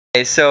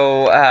Okay,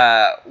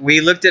 so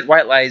we looked at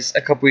white lies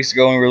a couple weeks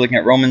ago, and we were looking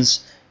at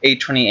Romans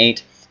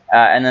 8:28,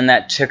 and then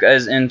that took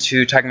us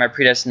into talking about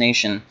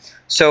predestination.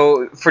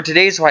 So for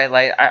today's white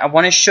lie, I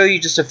want to show you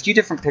just a few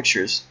different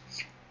pictures.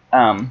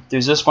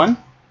 There's this one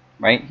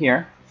right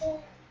here.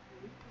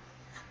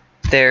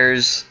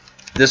 There's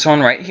this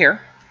one right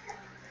here.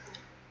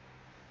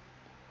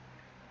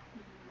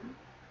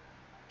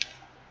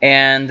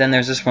 And then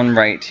there's this one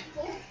right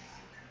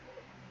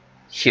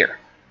here.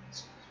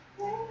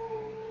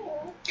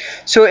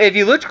 So if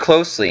you look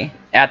closely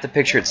at the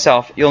picture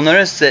itself, you'll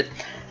notice that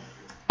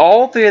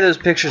all three of those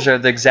pictures are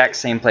the exact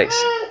same place,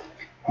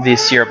 the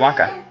Sierra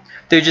Blanca.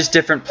 They're just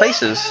different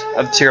places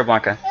of Sierra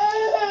Blanca.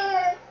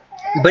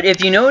 But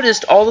if you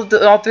noticed, all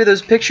three of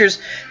those pictures,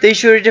 they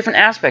showed a different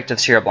aspect of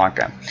Sierra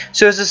Blanca.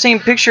 So it's the same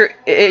picture.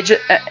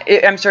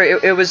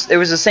 It was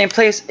the same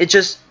place. It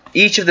just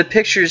each of the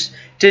pictures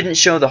didn't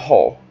show the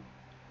whole.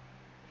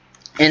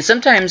 And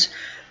sometimes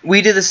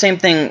we do the same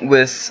thing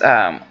with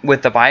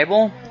the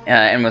Bible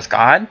and with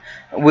God.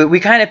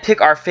 We kind of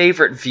pick our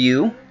favorite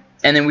view,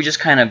 and then we just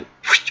kind of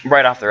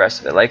write off the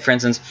rest of it. Like, for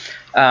instance,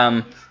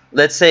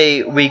 let's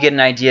say we get an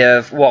idea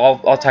of,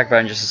 well, I'll talk about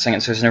it in just a second,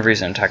 so there's no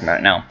reason to talk about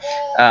it now.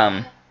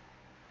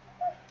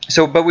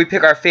 But we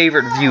pick our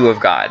favorite view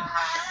of God.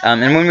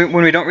 And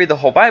when we don't read the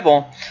whole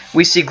Bible,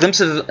 we see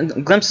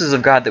glimpses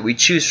of God that we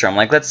choose from.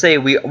 Like, let's say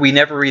we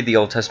never read the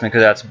Old Testament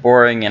because that's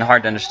boring and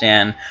hard to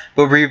understand,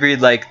 but we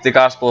read, like, the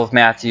Gospel of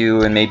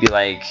Matthew and maybe,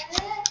 like,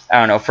 I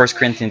don't know, 1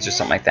 Corinthians or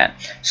something like that.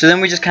 So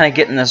then we just kind of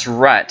get in this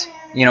rut,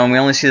 you know, and we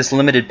only see this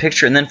limited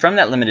picture, and then from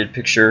that limited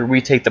picture,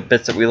 we take the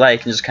bits that we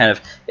like and just kind of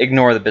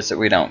ignore the bits that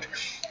we don't.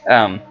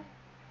 And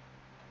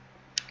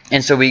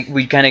so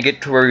we kind of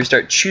get to where we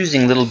start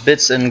choosing little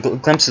bits and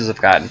glimpses of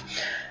God.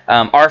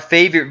 Our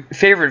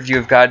favorite view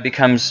of God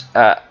becomes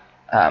a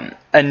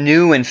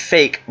new and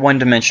fake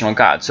one-dimensional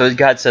God. So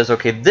God says,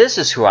 okay, this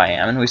is who I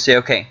am. And we say,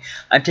 okay,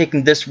 I'm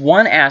taking this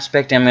one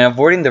aspect and I'm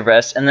avoiding the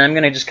rest, and then I'm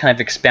going to just kind of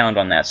expound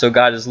on that. So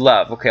God is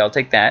love. Okay, I'll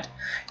take that.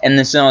 And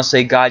then I'll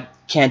say God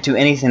can't do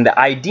anything that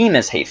I deem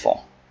as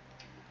hateful.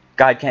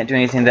 God can't do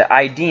anything that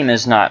I deem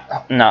as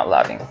not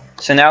loving.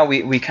 So now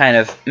we kind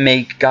of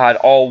make God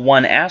all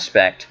one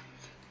aspect,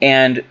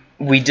 and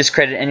we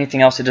discredit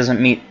anything else that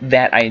doesn't meet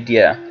that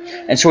idea.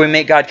 And so we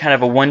make God kind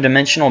of a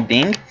one-dimensional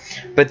being,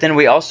 but then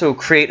we also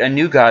create a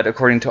new God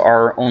according to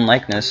our own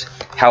likeness,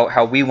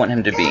 how we want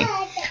him to be.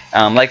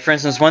 Like, for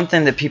instance, one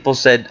thing that people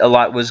said a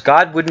lot was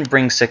God wouldn't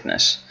bring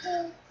sickness.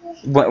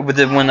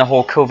 When the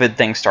whole COVID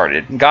thing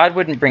started, God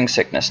wouldn't bring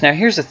sickness. Now,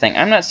 here's the thing.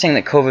 I'm not saying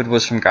that COVID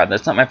was from God.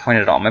 That's not my point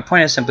at all. My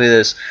point is simply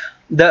this.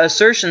 The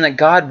assertion that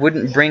God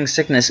wouldn't bring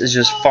sickness is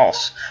just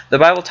false. The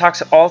Bible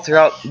talks all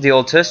throughout the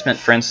Old Testament,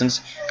 for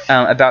instance,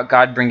 about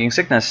God bringing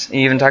sickness. It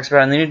even talks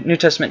about it in the New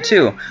Testament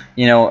too,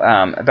 you know,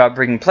 about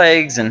bringing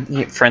plagues,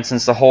 and, for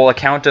instance, the whole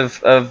account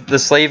of the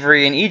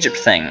slavery in Egypt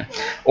thing.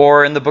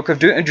 Or in the book of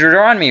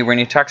Deuteronomy, when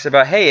he talks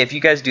about, hey, if you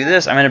guys do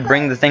this, I'm going to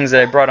bring the things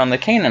that I brought on the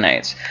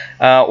Canaanites.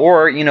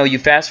 Or, you know, you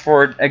fast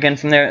forward again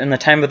from there in the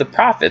time of the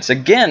prophets,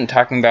 again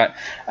talking about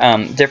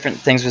different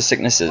things with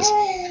sicknesses.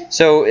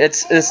 So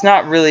it's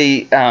not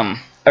really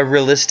a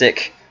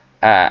realistic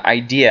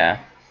idea,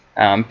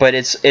 but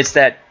it's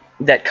that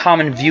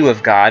common view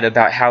of God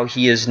about how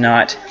he is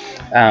not,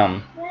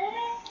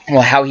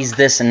 how he's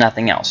this and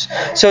nothing else.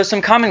 So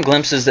some common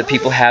glimpses that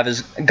people have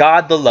is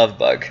God the love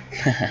bug.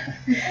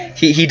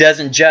 He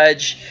doesn't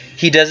judge.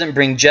 He doesn't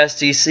bring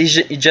justice. He's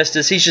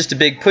just a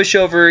big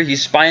pushover.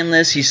 He's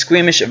spineless. He's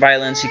squeamish at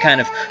violence. He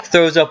kind of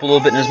throws up a little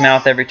bit in his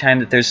mouth every time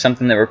that there's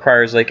something that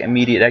requires, like,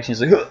 immediate action.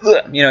 He's like,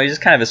 you know, he's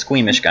just kind of a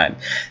squeamish guy.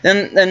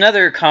 Then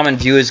another common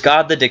view is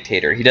God the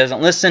dictator. He doesn't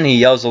listen. He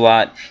yells a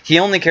lot. He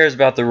only cares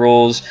about the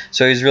rules.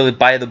 So he's really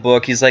by the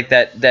book. He's like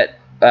that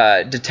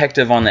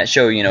detective on that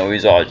show, you know,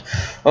 he's always,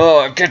 you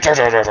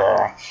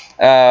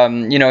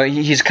know,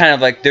 he's kind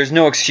of like, there's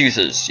no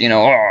excuses, you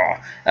know,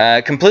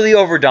 completely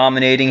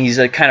over-dominating. He's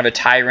a kind of a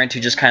tyrant who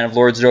just kind of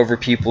lords it over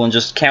people and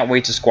just can't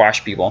wait to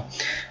squash people.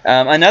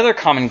 Another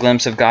common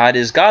glimpse of God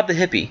is God the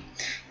hippie.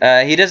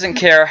 He doesn't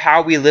care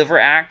how we live or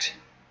act.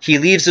 He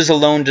leaves us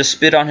alone to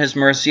spit on his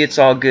mercy. It's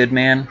all good,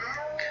 man.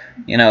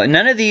 You know,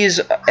 none of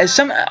these,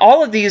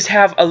 all of these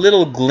have a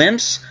little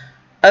glimpse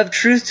of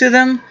truth to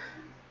them,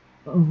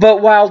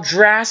 but while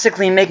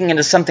drastically making it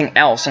into something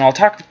else. And I'll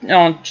talk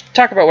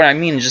about what I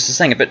mean in just a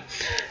second. But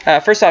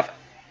first off,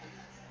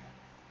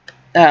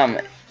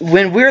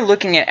 when we're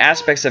looking at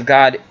aspects of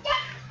God,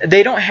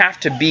 they don't have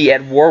to be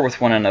at war with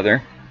one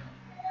another.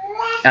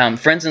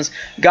 For instance,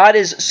 God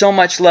is so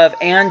much love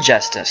and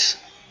justice.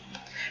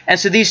 And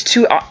so these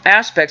two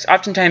aspects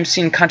oftentimes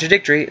seem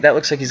contradictory. That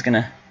looks like he's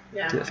going to...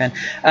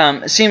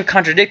 seem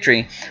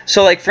contradictory.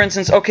 So, like, for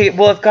instance, okay,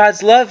 well, if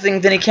God's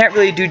loving, then he can't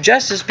really do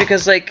justice,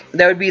 because, like,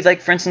 that would be,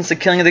 like, for instance, the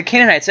killing of the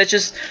Canaanites.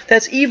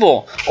 That's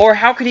evil. Or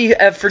how could he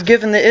have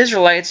forgiven the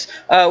Israelites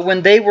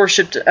when they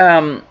worshipped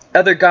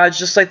other gods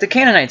just like the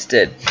Canaanites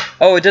did?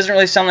 Oh, it doesn't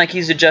really sound like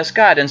he's a just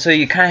God. And so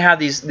you kind of have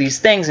these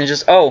things and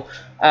just,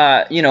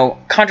 you know,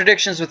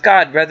 contradictions with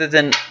God rather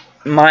than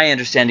my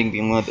understanding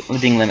being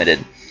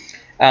limited.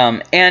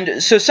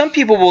 And so some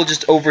people will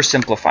just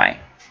oversimplify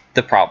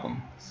the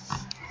problem,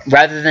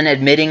 rather than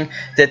admitting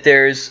that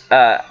there's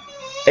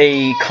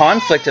a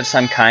conflict of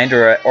some kind,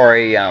 or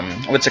a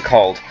what's it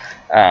called?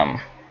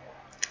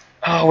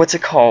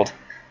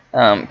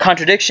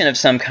 Contradiction of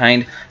some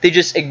kind. They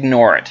just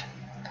ignore it,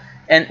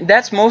 and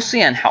that's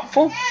mostly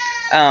unhelpful,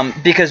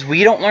 because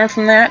we don't learn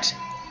from that,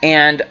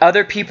 and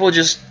other people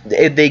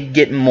they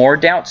get more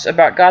doubts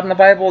about God in the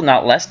Bible,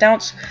 not less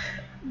doubts.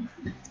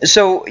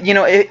 So,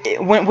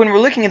 when we're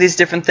looking at these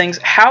different things,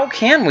 how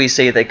can we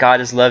say that God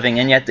is loving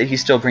and yet that He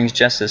still brings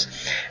justice?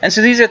 And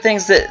so these are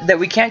things that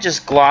we can't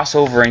just gloss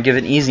over and give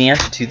an easy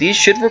answer to. These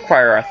should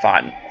require our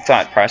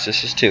thought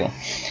processes too.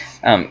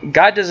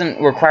 God doesn't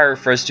require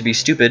for us to be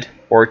stupid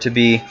or to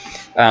be,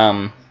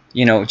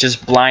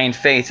 just blind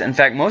faith. In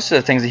fact, most of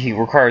the things that He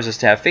requires us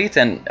to have faith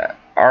in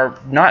are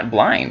not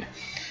blind.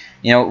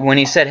 When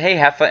He said, hey,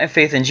 have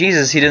faith in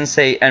Jesus, He didn't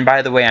say, and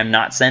by the way, I'm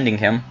not sending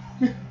Him.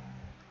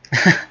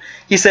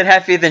 He said,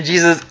 have faith in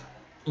Jesus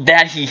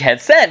that He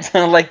had sent.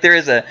 Like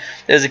there's a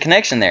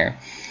connection there.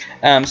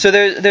 So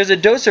there's a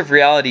dose of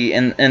reality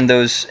in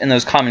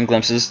those common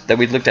glimpses that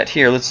we looked at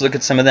here. Let's look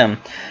at some of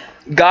them.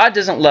 God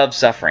doesn't love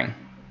suffering.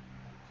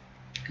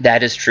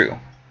 That is true.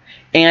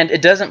 And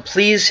it doesn't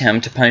please Him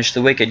to punish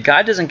the wicked.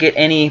 God doesn't get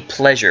any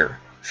pleasure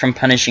from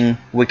punishing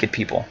wicked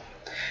people.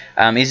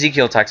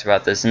 Ezekiel talks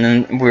about this, and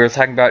then we were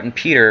talking about in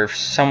Peter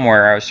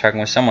somewhere. I was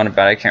talking with someone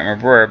about it, I can't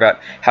remember where, about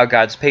how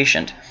God's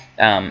patient.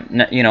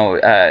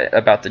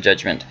 About the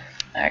judgment.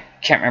 I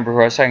can't remember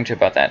who I was talking to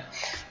about that.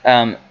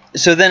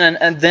 So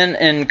then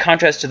in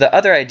contrast to the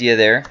other idea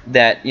there,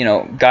 that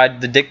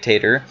God the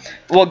dictator,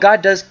 well,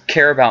 God does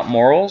care about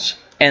morals,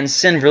 and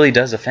sin really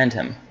does offend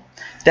Him.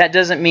 That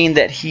doesn't mean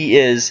that He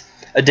is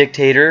a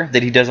dictator,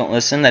 that He doesn't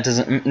listen. That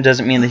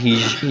doesn't mean that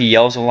he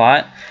yells a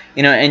lot.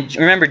 And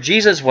remember,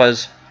 Jesus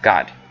was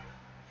God.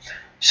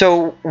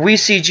 So we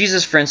see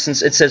Jesus, for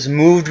instance, it says,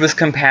 moved with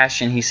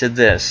compassion, He said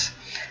this.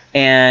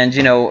 And,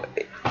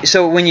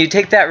 so when you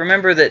take that,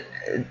 remember that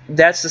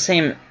that's the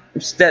same,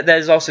 that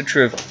is also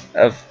true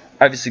of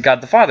obviously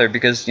God the Father,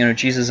 because,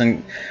 Jesus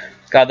and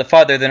God the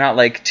Father, they're not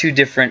like two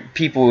different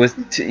people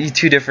with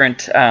two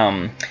different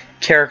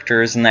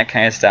characters and that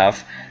kind of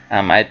stuff.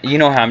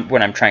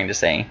 What I'm trying to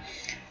say.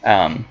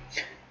 And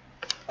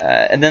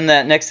then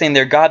that next thing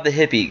there, God the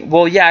hippie.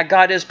 Well, yeah,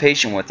 God is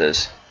patient with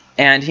us,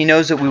 and He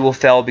knows that we will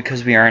fail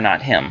because we are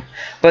not Him.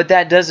 But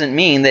that doesn't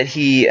mean that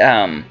He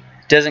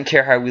doesn't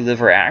care how we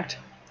live or act,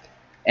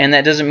 and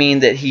that doesn't mean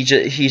that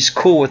He's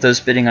cool with us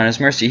bidding on His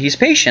mercy. He's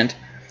patient,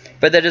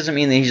 but that doesn't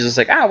mean that He's just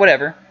like,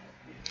 whatever.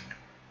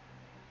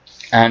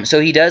 So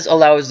He does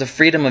allow us the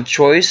freedom of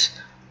choice,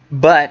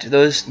 but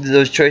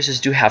those choices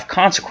do have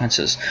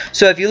consequences.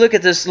 So if you look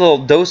at this little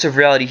dose of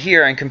reality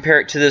here and compare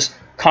it to this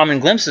common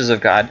glimpses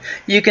of God,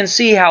 you can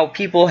see how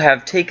people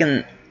have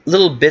taken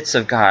little bits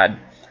of God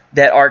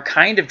that are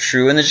kind of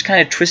true, and they just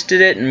kind of twisted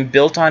it and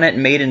built on it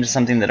and made it into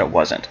something that it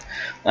wasn't.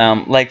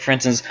 Like, for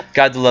instance,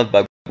 God the love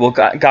bug. Well,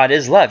 God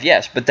is love,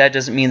 yes, but that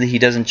doesn't mean that He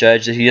doesn't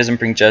judge, that He doesn't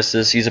bring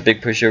justice. He's a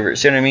big pushover.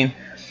 See what I mean?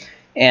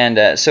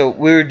 And so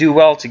we would do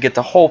well to get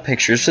the whole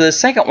picture. So the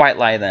second white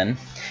lie then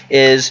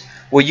is,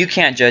 well, you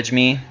can't judge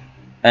me.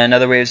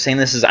 Another way of saying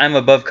this is, I'm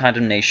above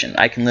condemnation.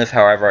 I can live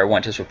however I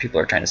want, is what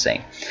people are trying to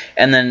say.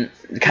 And then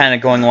kind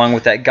of going along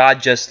with that,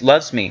 God just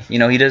loves me.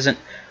 He doesn't,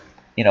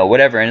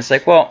 whatever. And it's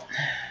like, well,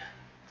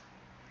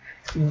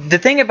 the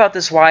thing about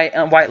this white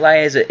lie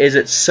is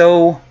it's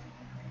so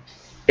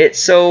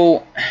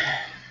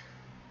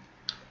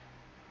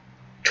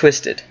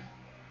twisted.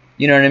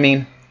 You know what I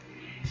mean?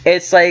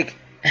 It's like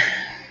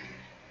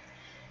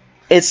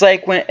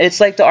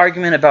the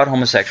argument about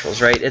homosexuals,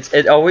 right?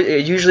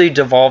 It usually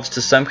devolves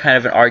to some kind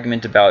of an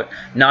argument about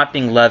not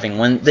being loving,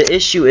 when the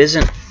issue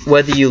isn't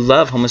whether you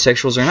love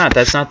homosexuals or not.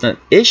 That's not the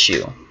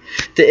issue.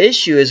 The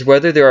issue is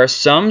whether there are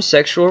some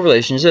sexual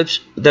relationships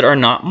that are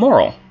not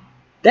moral.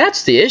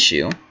 That's the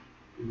issue.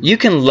 You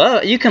can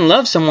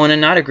love someone and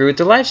not agree with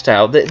their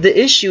lifestyle.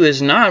 The issue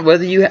is not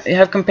whether you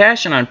have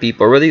compassion on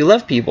people or whether you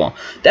love people.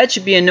 That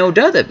should be a no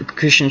doubt that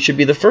Christians should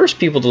be the first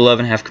people to love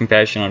and have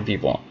compassion on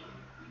people.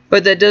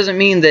 But that doesn't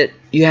mean that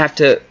you have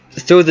to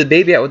throw the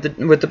baby out with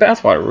the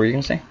bathwater. What were you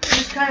going to say?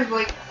 It's kind of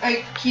like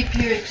I keep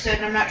hearing said,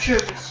 and I'm not sure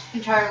if it's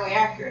entirely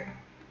accurate.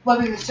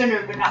 Loving the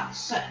sinner but not the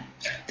sin.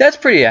 That's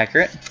pretty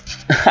accurate.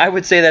 I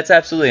would say that's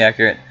absolutely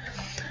accurate.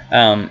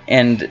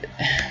 And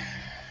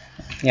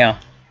yeah.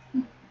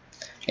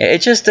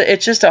 It's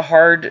just a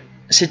hard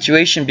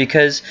situation,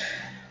 because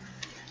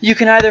you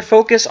can either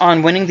focus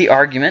on winning the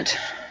argument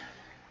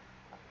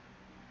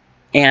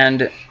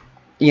and,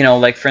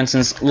 like, for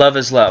instance, love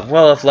is love.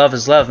 Well, if love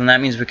is love, then that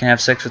means we can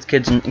have sex with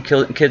kids and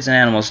kill kids and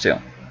animals too.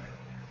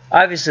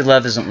 Obviously,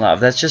 love isn't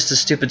love. That's just a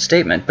stupid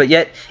statement. But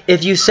yet,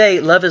 if you say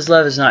love is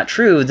not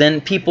true,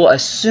 then people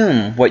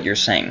assume what you're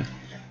saying.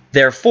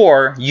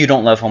 Therefore, you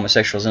don't love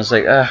homosexuals. And it's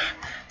like,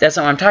 that's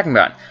not what I'm talking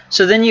about.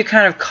 So then you're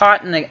kind of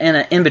caught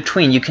in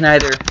between. You can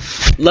either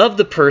love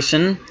the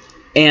person,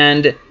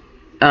 and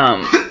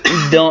a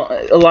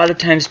lot of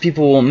times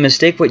people will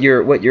mistake what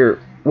you're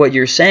what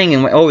you're saying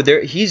and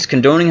he's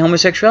condoning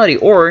homosexuality,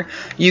 or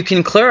you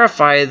can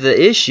clarify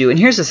the issue. And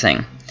here's the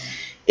thing: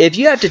 if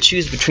you have to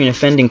choose between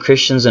offending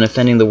Christians and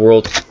offending the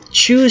world,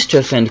 choose to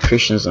offend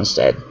Christians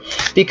instead,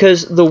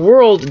 because the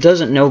world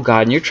doesn't know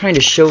God, and you're trying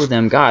to show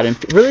them God.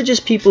 And religious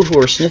people who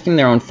are sniffing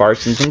their own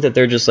farts and think that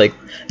they're just like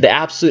the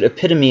absolute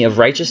epitome of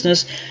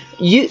righteousness,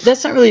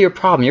 that's not really your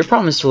problem. Your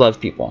problem is to love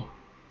people.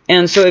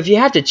 And so if you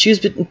have to choose,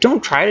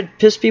 don't try to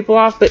piss people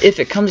off, but if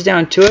it comes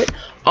down to it,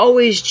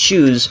 always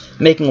choose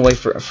making a way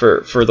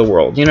for the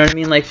world. You know what I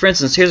mean? Like, for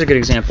instance, here's a good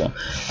example.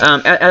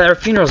 At our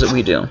funerals that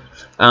we do,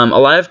 a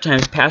lot of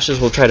times pastors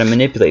will try to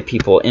manipulate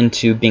people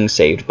into being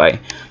saved by,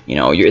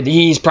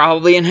 he's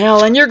probably in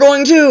hell and you're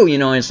going too.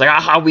 And it's like,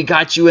 aha, we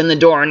got you in the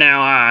door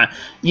now.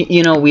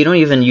 We don't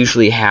even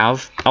usually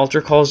have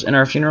altar calls in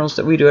our funerals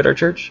that we do at our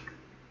church.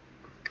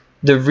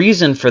 The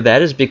reason for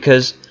that is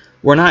because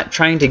we're not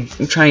trying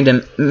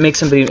to make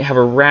somebody have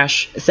a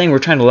rash thing. We're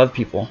trying to love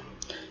people,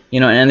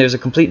 and there's a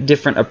complete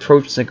different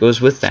approach that goes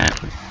with that.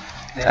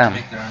 They have to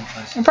make their own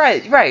choices.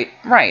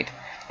 Right.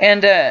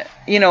 And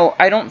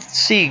I don't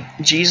see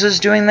Jesus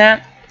doing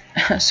that,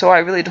 so I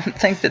really don't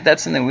think that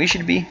that's something we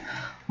should be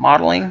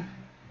modeling.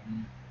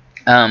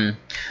 There's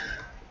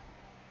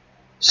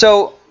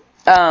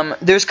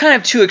kind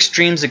of two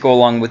extremes that go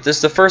along with this.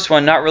 The first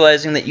one, not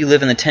realizing that you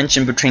live in the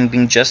tension between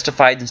being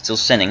justified and still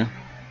sinning.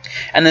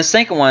 And the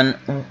second one,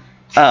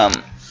 I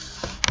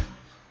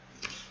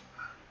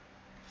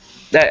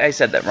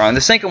said that wrong.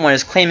 The second one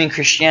is claiming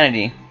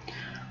Christianity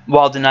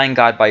while denying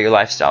God by your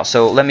lifestyle.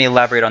 So let me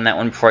elaborate on that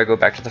one before I go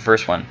back to the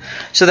first one.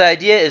 So the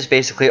idea is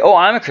basically,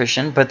 I'm a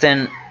Christian, but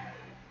then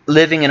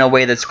living in a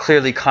way that's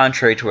clearly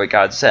contrary to what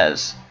God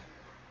says.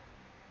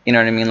 You know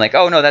what I mean? Like,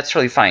 no, that's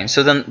totally fine.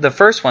 So then the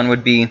first one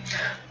would be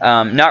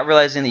not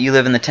realizing that you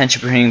live in the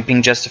tension between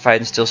being justified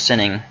and still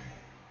sinning,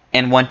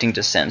 and wanting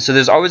to sin. So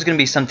there's always going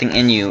to be something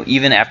in you,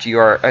 even after you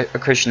are a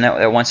Christian,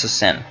 that wants to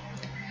sin.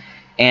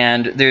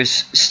 And there's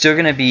still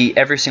going to be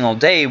every single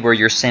day where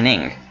you're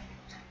sinning.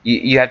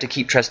 You have to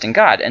keep trusting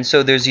God. And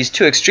so there's these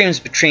two extremes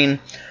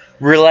between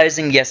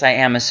realizing, yes, I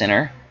am a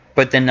sinner,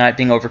 but then not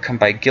being overcome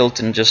by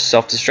guilt and just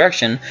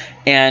self-destruction,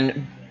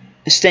 and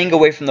staying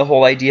away from the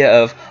whole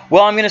idea of,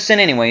 I'm going to sin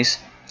anyways.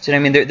 So I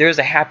mean, there's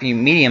a happy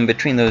medium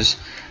between those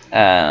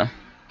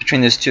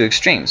two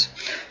extremes.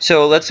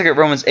 So let's look at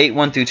Romans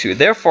 8:1-2.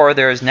 Therefore,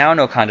 there is now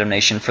no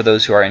condemnation for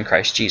those who are in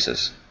Christ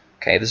Jesus.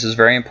 Okay, this is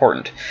very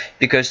important,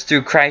 because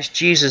through Christ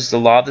Jesus, the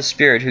law of the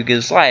Spirit who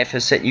gives life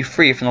has set you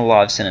free from the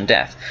law of sin and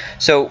death.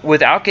 So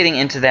without getting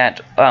into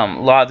that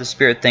law of the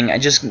Spirit thing, I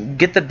just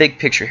get the big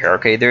picture here.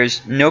 Okay, there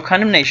is no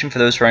condemnation for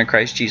those who are in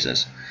Christ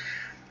Jesus.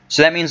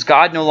 So that means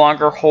God no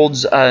longer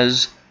holds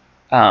us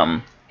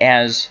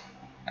as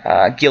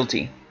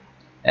guilty.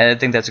 And I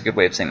think that's a good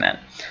way of saying that.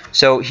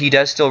 So he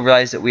does still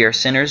realize that we are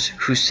sinners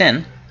who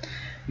sin,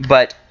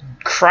 but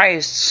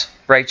Christ's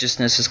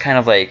righteousness is kind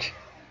of like,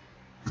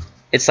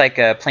 it's like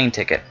a plane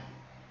ticket.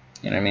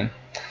 You know what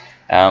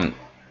I mean?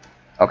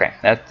 Okay,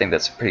 I think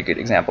that's a pretty good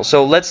example.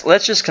 So let's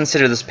just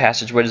consider this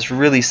passage, what it's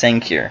really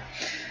saying here.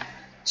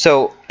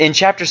 So in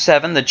chapter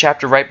 7, the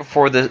chapter right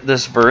before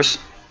this verse,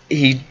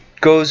 he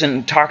goes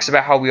and talks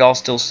about how we all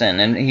still sin,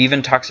 and he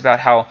even talks about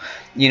how,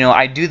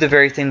 I do the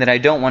very thing that I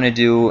don't want to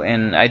do,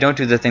 and I don't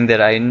do the thing that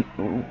I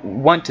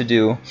want to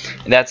do.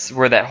 That's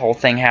where that whole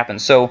thing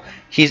happens. So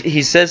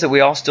he says that we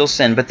all still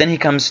sin, but then he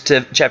comes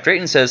to chapter 8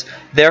 and says,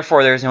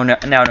 therefore there is now no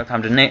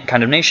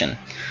condemnation.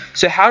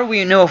 So how do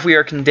we know if we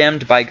are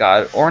condemned by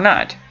God or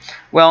not?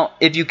 Well,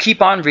 if you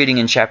keep on reading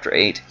in chapter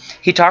 8,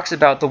 he talks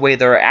about the way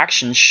that our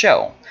actions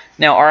show.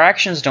 Now, our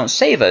actions don't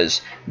save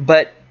us,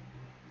 but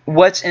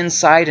what's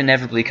inside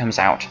inevitably comes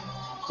out.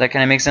 Does that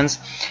kind of make sense?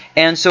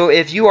 And so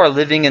if you are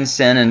living in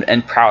sin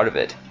and proud of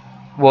it,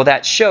 well,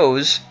 that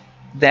shows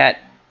that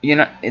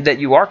that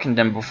you are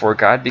condemned before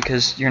God,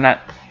 because you're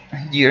not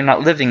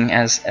living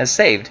as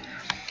saved.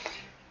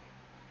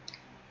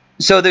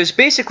 So there's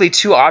basically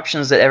two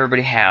options that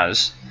everybody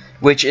has,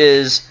 which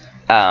is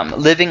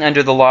living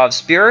under the law of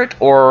Spirit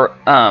or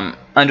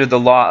under the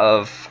law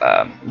of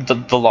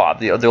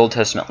the Old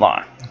Testament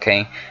law.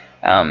 Okay.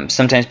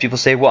 Sometimes people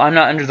say, well, I'm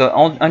not under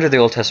the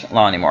Old Testament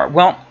law anymore.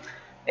 Well,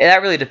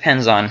 that really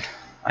depends on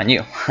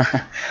you.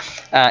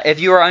 If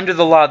you are under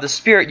the law of the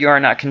Spirit, you are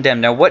not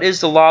condemned. Now, what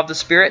is the law of the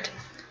Spirit?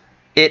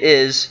 It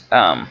is,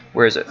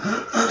 where is it?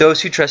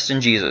 Those who trust in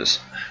Jesus.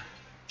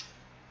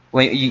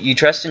 When you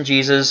trust in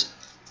Jesus,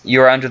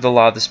 you are under the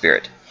law of the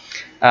Spirit.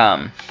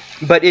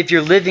 But if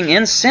you're living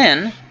in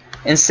sin,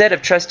 instead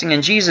of trusting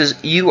in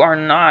Jesus, you are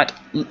not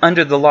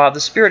under the law of the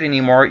Spirit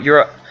anymore.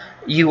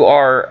 You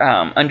are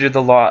under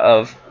the law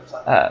of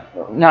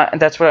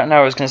that's what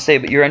I was going to say,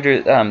 but you're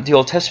under the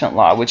Old Testament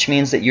law, which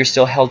means that you're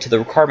still held to the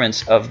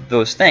requirements of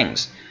those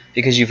things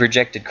because you've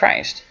rejected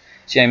Christ.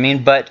 See what I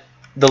mean? But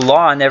the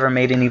law never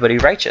made anybody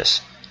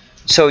righteous.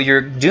 So you're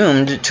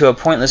doomed to a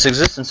pointless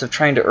existence of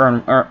trying to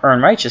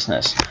earn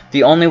righteousness.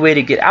 The only way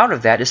to get out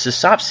of that is to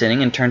stop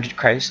sinning and turn to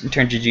Christ and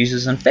turn to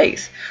Jesus in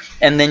faith.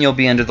 And then you'll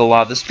be under the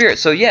law of the Spirit.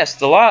 So yes,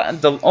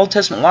 the Old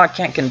Testament law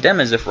can't condemn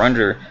us if we're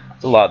under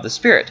the law of the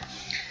Spirit.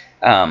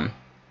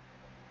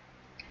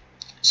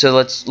 So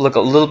let's look a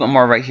little bit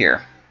more right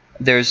here.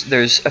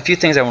 There's a few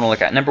things I want to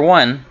look at. Number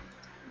one,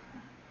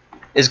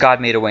 is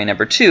God made a way?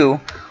 Number two,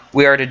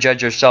 we are to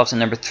judge ourselves. And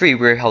number three,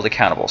 we are held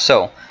accountable.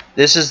 So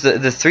this is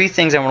the three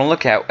things I want to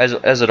look at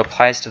as it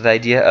applies to the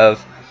idea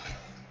of,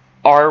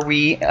 are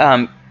we,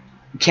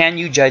 can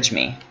you judge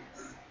me?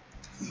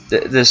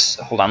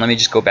 Hold on, let me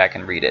just go back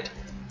and read it.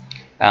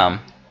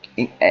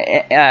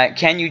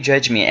 Can you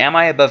judge me? Am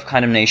I above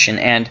condemnation?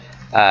 And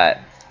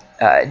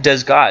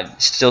does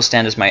God still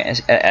stand as my?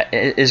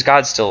 Is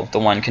God still the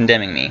one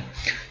condemning me?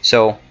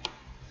 So,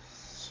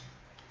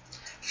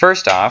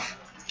 first off,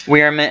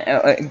 we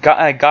are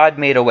God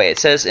made a way. It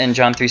says in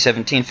John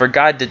 3:17, "For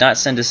God did not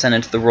send His Son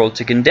into the world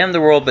to condemn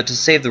the world, but to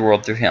save the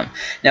world through Him."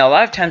 Now, a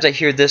lot of times I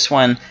hear this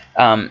one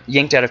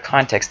yanked out of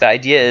context. The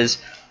idea is,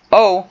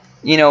 oh,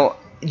 you know,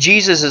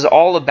 Jesus is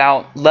all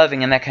about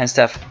loving and that kind of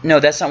stuff. No,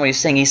 that's not what He's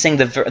saying. He's saying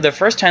the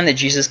first time that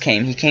Jesus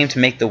came, He came to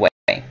make the way.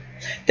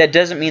 That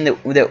doesn't mean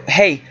that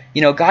hey,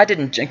 you know, God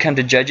didn't come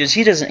to judge us.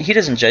 He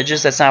doesn't judge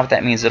us. That's not what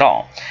that means at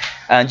all.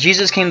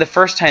 Jesus came the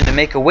first time to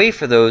make a way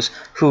for those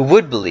who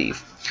would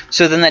believe.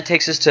 So then that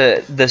takes us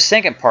to the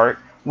second part.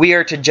 We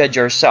are to judge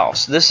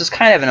ourselves. This is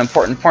kind of an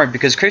important point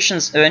because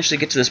Christians eventually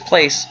get to this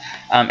place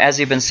as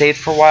they've been saved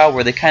for a while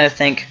where they kind of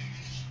think,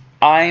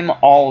 I'm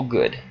all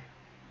good.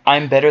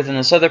 I'm better than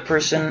this other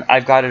person.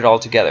 I've got it all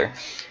together.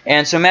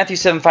 And so Matthew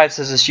 7:5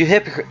 says this, you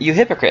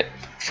hypocrite,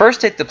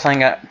 first take the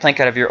plank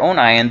out of your own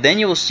eye, and then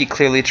you will see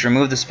clearly to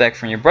remove the speck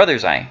from your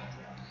brother's eye.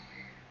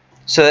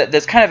 So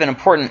that's kind of an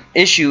important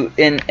issue.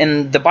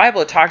 In the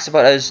Bible, it talks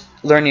about us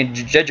learning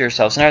to judge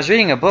ourselves. And I was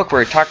reading a book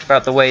where it talked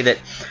about the way that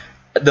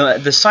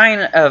the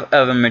sign of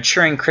a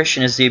maturing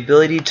Christian is the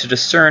ability to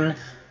discern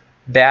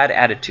bad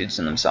attitudes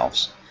in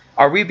themselves.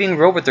 Are we being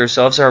real with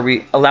ourselves? Are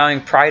we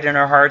allowing pride in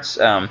our hearts,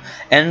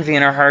 envy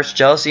in our hearts,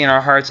 jealousy in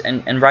our hearts,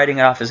 and writing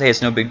it off as, hey,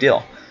 it's no big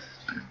deal?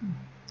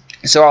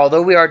 So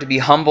although we are to be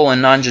humble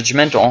and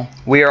non-judgmental,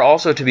 we are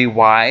also to be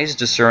wise,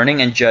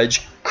 discerning, and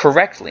judge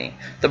correctly.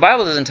 The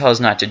Bible doesn't tell us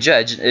not to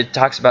judge. It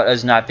talks about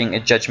us not being a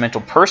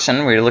judgmental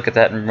person. We look at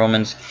that in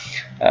Romans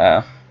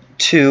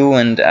 2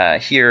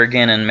 and here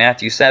again in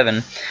Matthew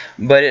 7.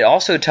 But it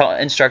also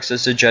instructs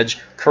us to judge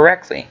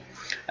correctly.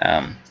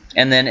 And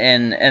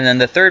then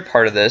the third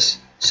part of this,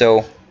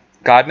 so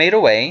God made a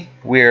way.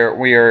 We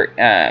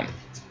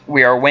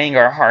are weighing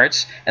our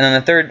hearts, and then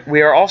the third,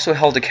 we are also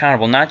held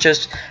accountable, not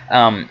just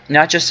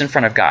in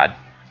front of God.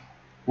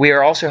 We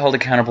are also held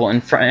accountable in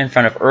front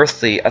of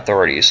earthly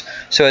authorities.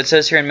 So it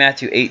says here in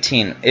Matthew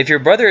 18, if your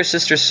brother or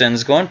sister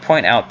sins, go and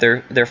point out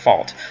their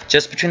fault,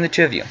 just between the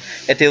two of you.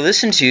 If they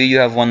listen to you, you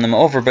have won them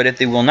over. But if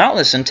they will not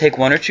listen, take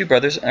one or two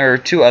brothers or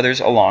two others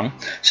along,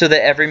 so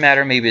that every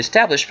matter may be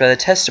established by the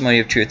testimony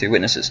of 2 or 3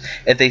 witnesses.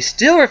 If they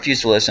still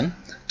refuse to listen,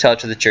 tell it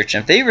to the church.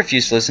 And if they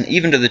refuse to listen,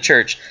 even to the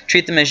church,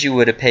 treat them as you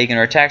would a pagan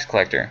or a tax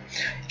collector.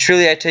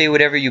 Truly I tell you,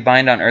 whatever you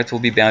bind on earth will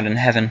be bound in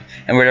heaven,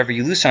 and whatever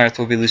you loose on earth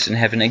will be loosed in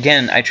heaven.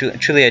 Again,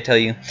 truly I tell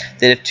you,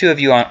 that if 2 of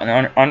you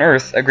on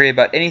earth agree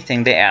about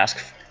anything they ask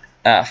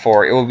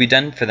for, it will be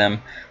done for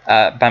them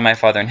by my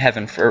Father in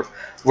heaven. For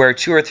where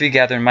 2 or 3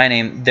 gather in my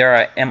name,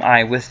 there am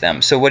I with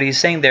them. So what he's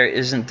saying there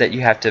isn't that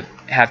you have to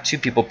have 2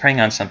 people praying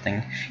on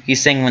something.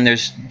 He's saying when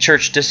there's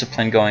church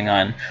discipline going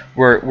on,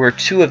 where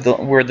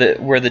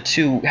the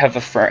 2 have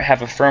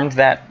affirmed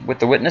that with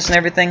the witness and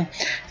everything,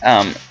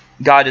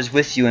 God is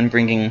with you in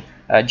bringing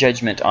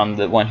judgment on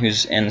the one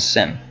who's in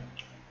sin.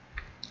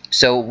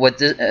 So what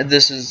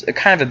this is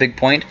kind of a big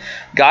point.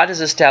 God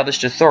has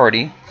established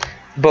authority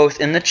both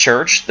in the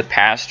church, the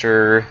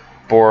pastor,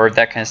 board,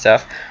 that kind of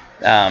stuff,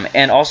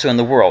 and also in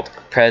the world,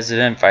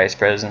 president, vice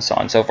president, so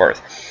on and so forth.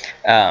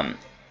 And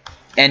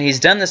he's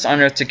done this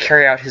on earth to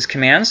carry out his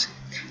commands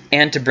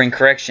and to bring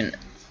correction.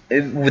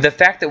 The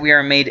fact that we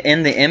are made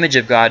in the image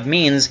of God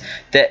means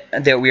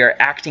that we are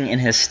acting in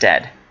his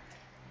stead.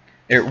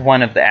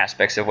 One of the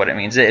aspects of what it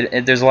means.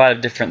 There's a lot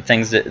of different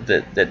things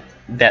that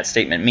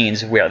statement means,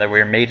 that we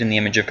are made in the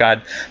image of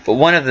God. But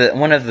one of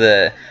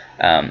the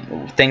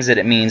things that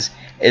it means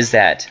is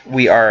that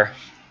we are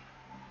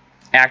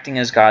acting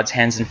as God's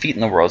hands and feet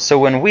in the world. So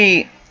when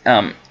we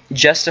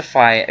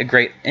justify a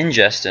great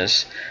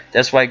injustice,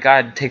 that's why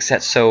God takes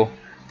that so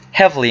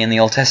heavily in the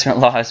Old Testament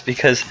laws,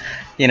 because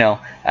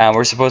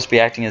we're supposed to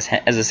be acting as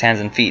his hands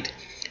and feet.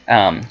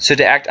 So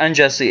to act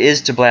unjustly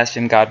is to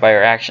blaspheme God by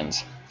our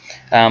actions.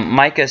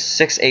 Micah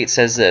 6:8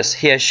 says this,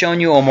 He has shown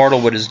you, O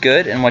mortal, what is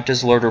good, and what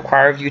does the Lord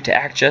require of you? To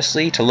act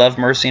justly, to love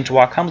mercy, and to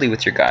walk humbly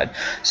with your God.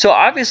 So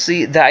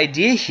obviously the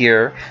idea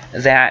here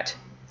that,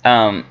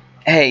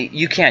 hey,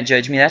 you can't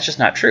judge me, that's just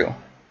not true.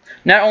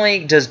 Not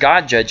only does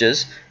God judge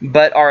us,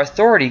 but our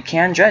authority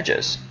can judge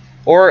us.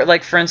 Or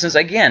like, for instance,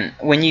 again,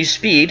 when you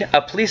speed,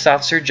 a police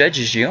officer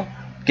judges you,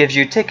 gives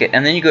you a ticket,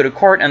 and then you go to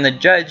court and the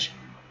judge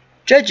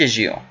judges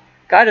you.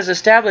 God has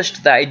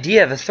established the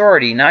idea of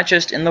authority not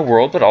just in the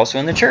world but also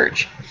in the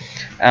church.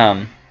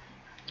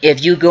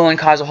 If you go and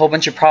cause a whole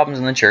bunch of problems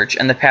in the church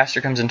and the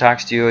pastor comes and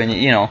talks to you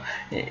and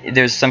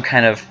there's some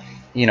kind of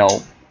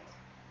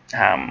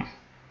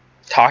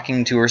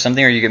talking to or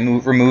something, or you get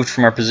removed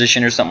from our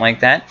position or something like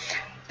that,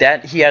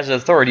 that he has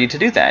authority to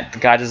do that.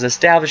 God has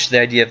established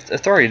the idea of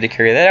authority to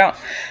carry that out.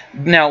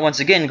 Now, once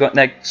again,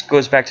 that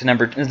goes back to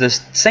the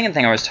second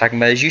thing I was talking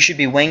about is you should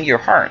be weighing your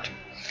heart.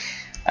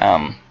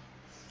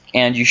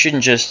 And you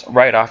shouldn't just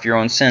write off your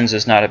own sins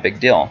as not a big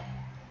deal.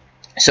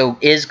 So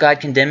is God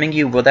condemning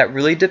you? Well, that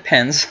really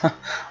depends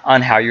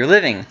on how you're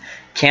living.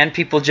 Can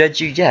people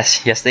judge you?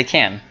 Yes. Yes, they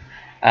can.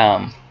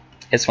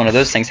 It's one of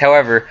those things.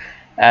 However,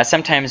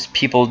 sometimes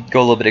people go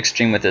a little bit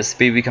extreme with this.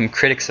 We become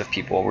critics of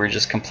people. We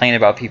just complain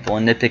about people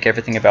and nitpick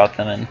everything about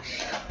them and,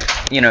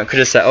 you know,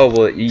 criticize, oh,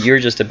 well, you're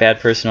just a bad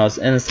person.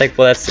 And it's like,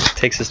 well, that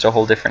takes us to a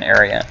whole different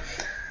area.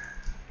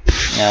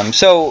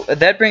 So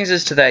that brings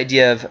us to the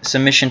idea of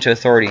submission to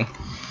authority,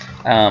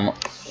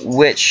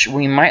 which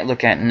we might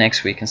look at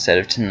next week instead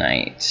of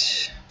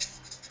tonight.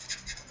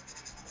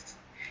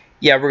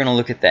 Yeah, we're going to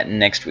look at that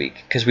next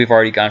week because we've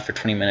already gone for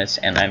 20 minutes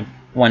and I'm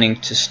wanting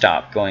to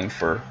stop going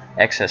for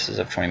excesses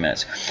of 20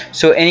 minutes.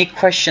 So any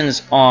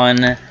questions on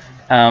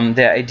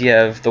the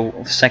idea of the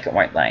second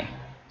white lie?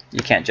 You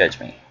can't judge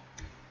me.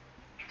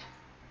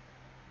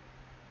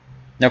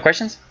 No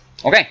questions?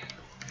 Okay.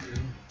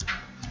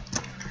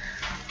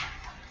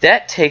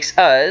 That takes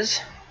us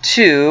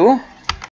to